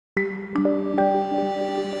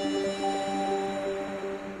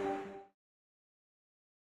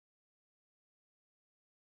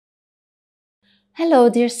Hello,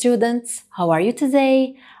 dear students. How are you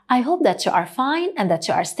today? I hope that you are fine and that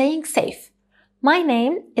you are staying safe. My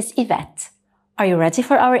name is Yvette. Are you ready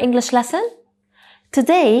for our English lesson?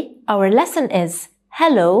 Today, our lesson is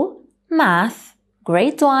Hello, Math,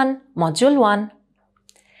 Grade 1, Module 1.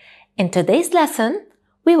 In today's lesson,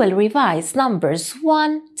 we will revise numbers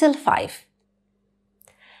 1 till 5.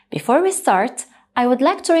 Before we start, I would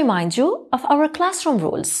like to remind you of our classroom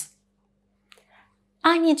rules.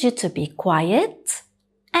 I need you to be quiet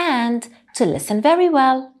and to listen very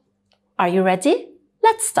well. Are you ready?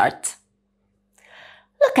 Let's start.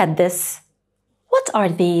 Look at this. What are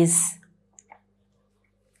these?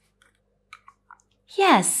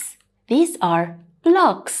 Yes, these are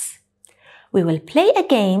blocks. We will play a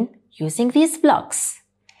game using these blocks.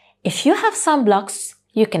 If you have some blocks,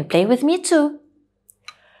 you can play with me too.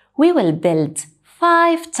 We will build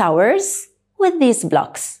 5 towers with these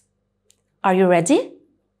blocks. Are you ready?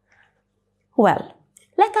 Well,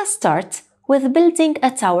 let us start with building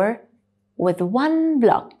a tower with 1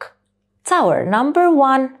 block. Tower number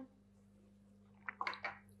 1.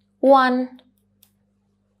 1.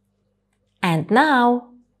 And now,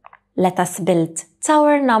 let us build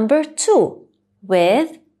tower number 2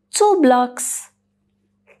 with 2 blocks.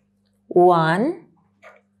 1,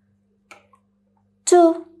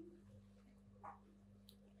 2.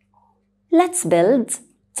 Let's build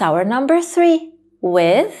tower number 3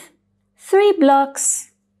 with 3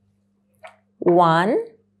 blocks. 1,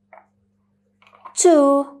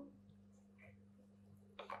 2,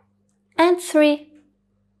 and 3.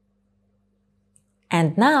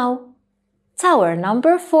 And now, tower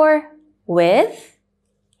number 4 with,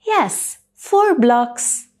 4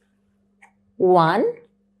 blocks. 1,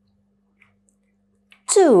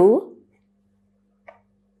 2,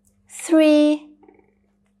 3,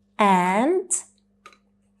 and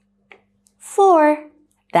 4.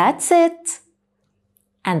 That's it.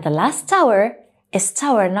 And the last tower is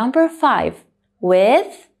tower number 5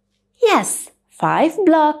 with, 5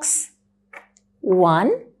 blocks.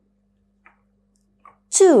 1,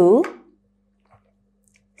 2,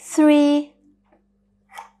 3,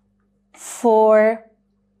 4,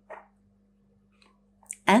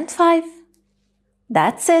 and 5.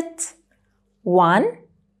 That's it. 1,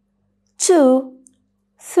 2,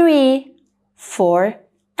 3, 4,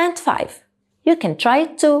 and 5. You can try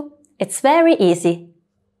it too. It's very easy.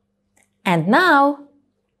 And now,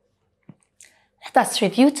 let us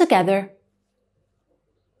review together.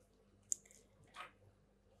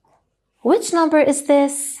 Which number is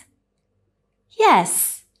this?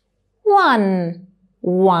 1.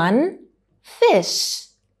 1 fish.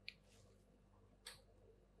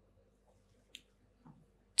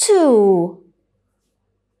 2.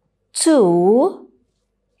 2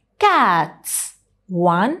 cats.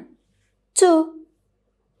 1, 2.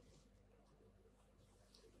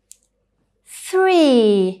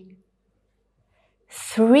 3.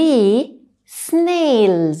 3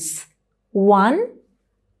 snails. 1,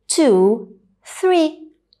 2, 3.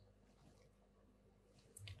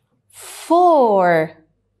 4.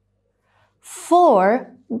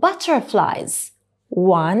 4 butterflies.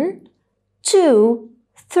 1, 2,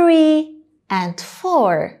 3, and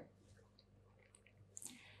 4.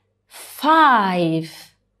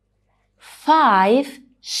 5. 5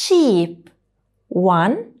 sheep.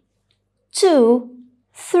 1, 2,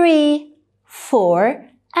 3, 4,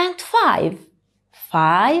 and 5.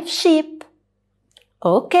 5 sheep.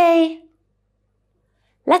 Okay.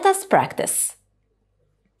 Let us practice.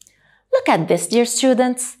 Look at this, dear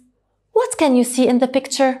students. What can you see in the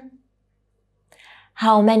picture?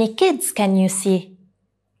 How many kids can you see?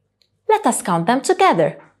 Let us count them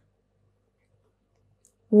together.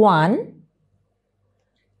 1,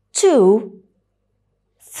 2,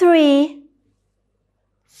 3,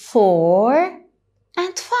 4,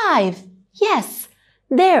 and 5. Yes,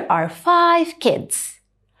 there are 5 kids.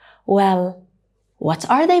 Well, what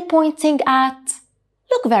are they pointing at?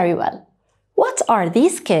 Look very well. What are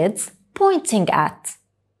these kids pointing at?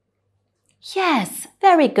 Yes,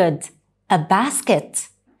 very good. A basket.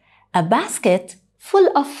 A basket full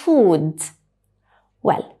of food.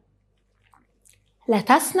 Well, let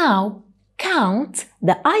us now count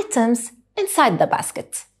the items inside the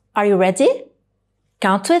basket. Are you ready?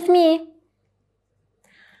 Count with me.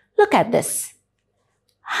 Look at this.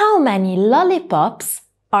 How many lollipops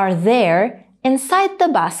are there inside the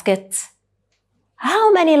basket?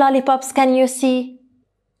 How many lollipops can you see?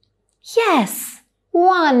 Yes,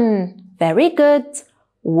 1. Very good.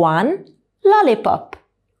 1 lollipop.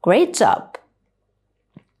 Great job.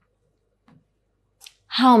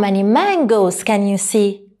 How many mangoes can you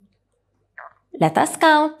see? Let us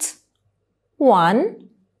count. 1,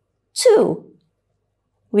 2.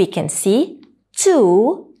 We can see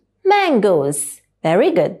 2 mangoes.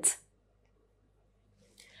 Very good.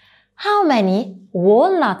 How many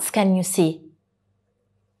walnuts can you see?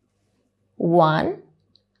 1,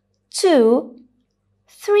 2,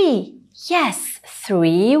 3. Yes,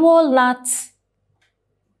 3 walnuts.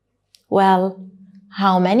 Well,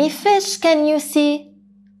 how many fish can you see?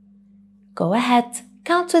 Go ahead,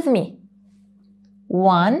 count with me.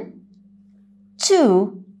 1,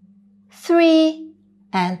 2, 3,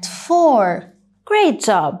 and 4. Great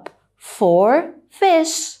job! 4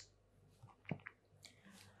 fish.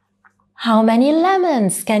 How many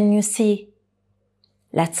lemons can you see?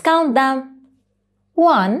 Let's count them.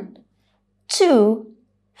 1, 2,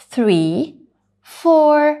 3,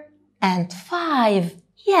 4, and 5.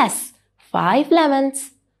 Yes, 5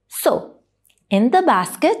 lemons. So, in the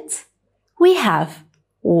basket, we have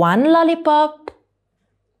 1 lollipop,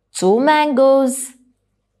 2 mangoes,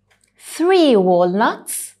 3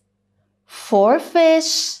 walnuts, 4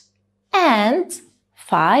 fish, and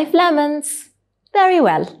 5 lemons. Very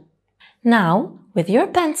well. Now, with your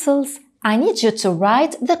pencils, I need you to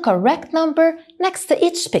write the correct number next to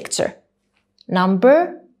each picture.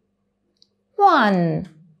 Number 1,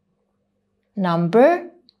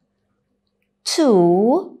 number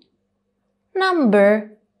 2,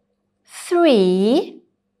 number 3,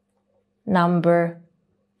 number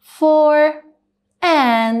 4,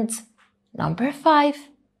 and number 5.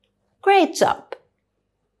 Great job!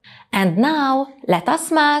 And now, let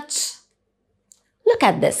us match. Look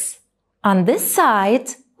at this. On this side,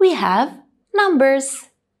 we have numbers.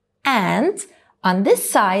 And on this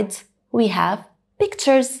side, we have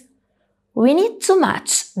pictures. We need to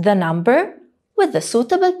match the number with the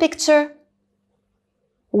suitable picture.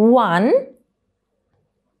 1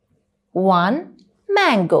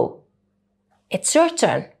 mango. It's your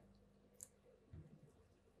turn.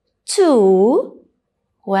 2.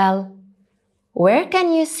 Well, where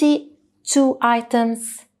can you see 2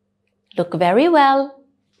 items? Look very well.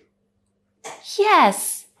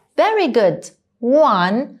 Yes, very good.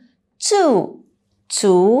 1, 2.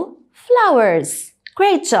 2 flowers.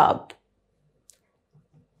 Great job.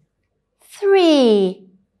 3.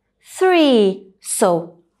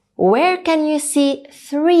 So, where can you see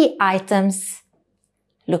 3 items?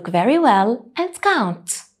 Look very well and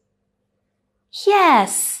count.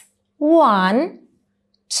 Yes, 1,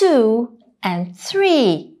 2, and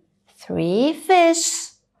 3. 3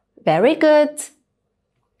 fish. Very good.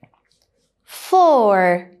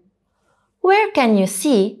 4. Where can you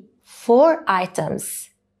see 4 items?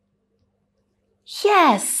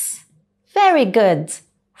 Yes, very good.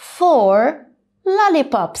 4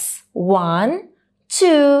 lollipops. 1,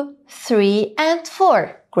 2, 3, and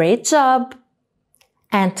 4. Great job.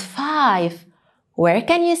 And 5. Where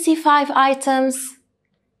can you see 5 items?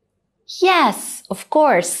 Yes, of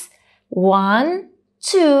course. 1,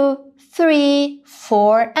 2, 3,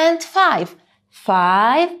 4, and 5.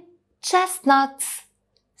 5 chestnuts.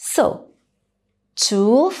 So,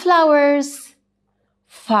 2 flowers,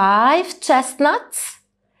 5 chestnuts,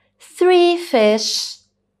 3 fish,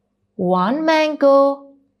 1 mango,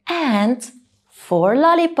 and 4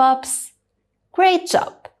 lollipops. Great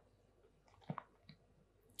job!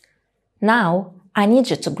 Now, I need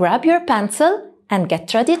you to grab your pencil and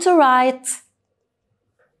get ready to write.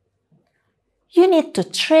 You need to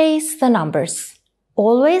trace the numbers.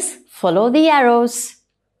 Always follow the arrows.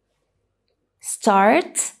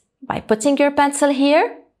 Start by putting your pencil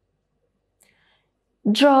here.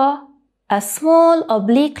 Draw a small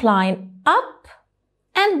oblique line up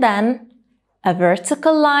and then a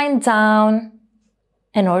vertical line down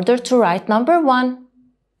in order to write number 1.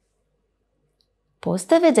 Pause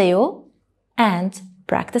the video and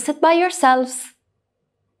practice it by yourselves.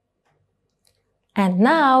 And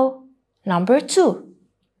now, number 2.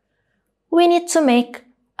 We need to make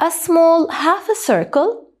a small half a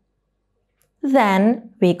circle.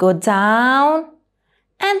 Then we go down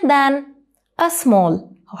and then a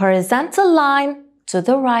small horizontal line to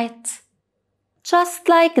the right. Just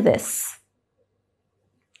like this.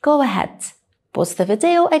 Go ahead, pause the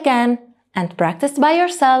video again and practice by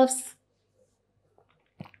yourselves.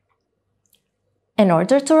 In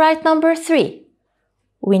order to write number 3,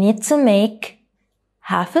 we need to make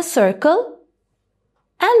half a circle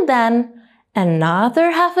and then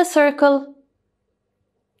another half a circle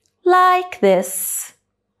like this.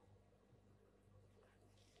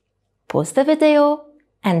 Pause the video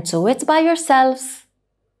and do it by yourselves.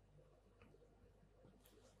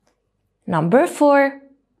 Number 4.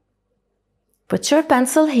 Put your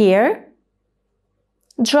pencil here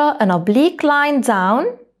Draw an oblique line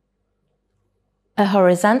down, a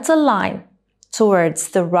horizontal line towards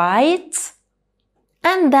the right,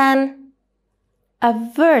 and then a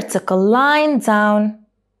vertical line down.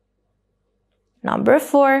 Number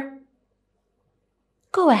 4.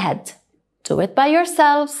 Go ahead, do it by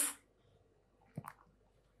yourselves.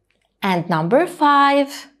 And number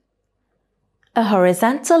 5, a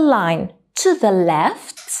horizontal line to the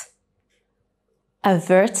left, a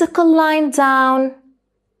vertical line down,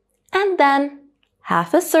 and then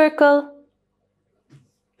half a circle.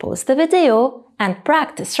 Pause the video and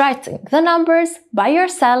practice writing the numbers by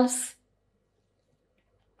yourselves.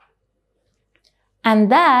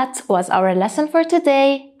 And that was our lesson for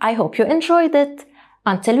today. I hope you enjoyed it.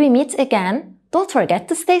 Until we meet again, don't forget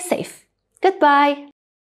to stay safe. Goodbye.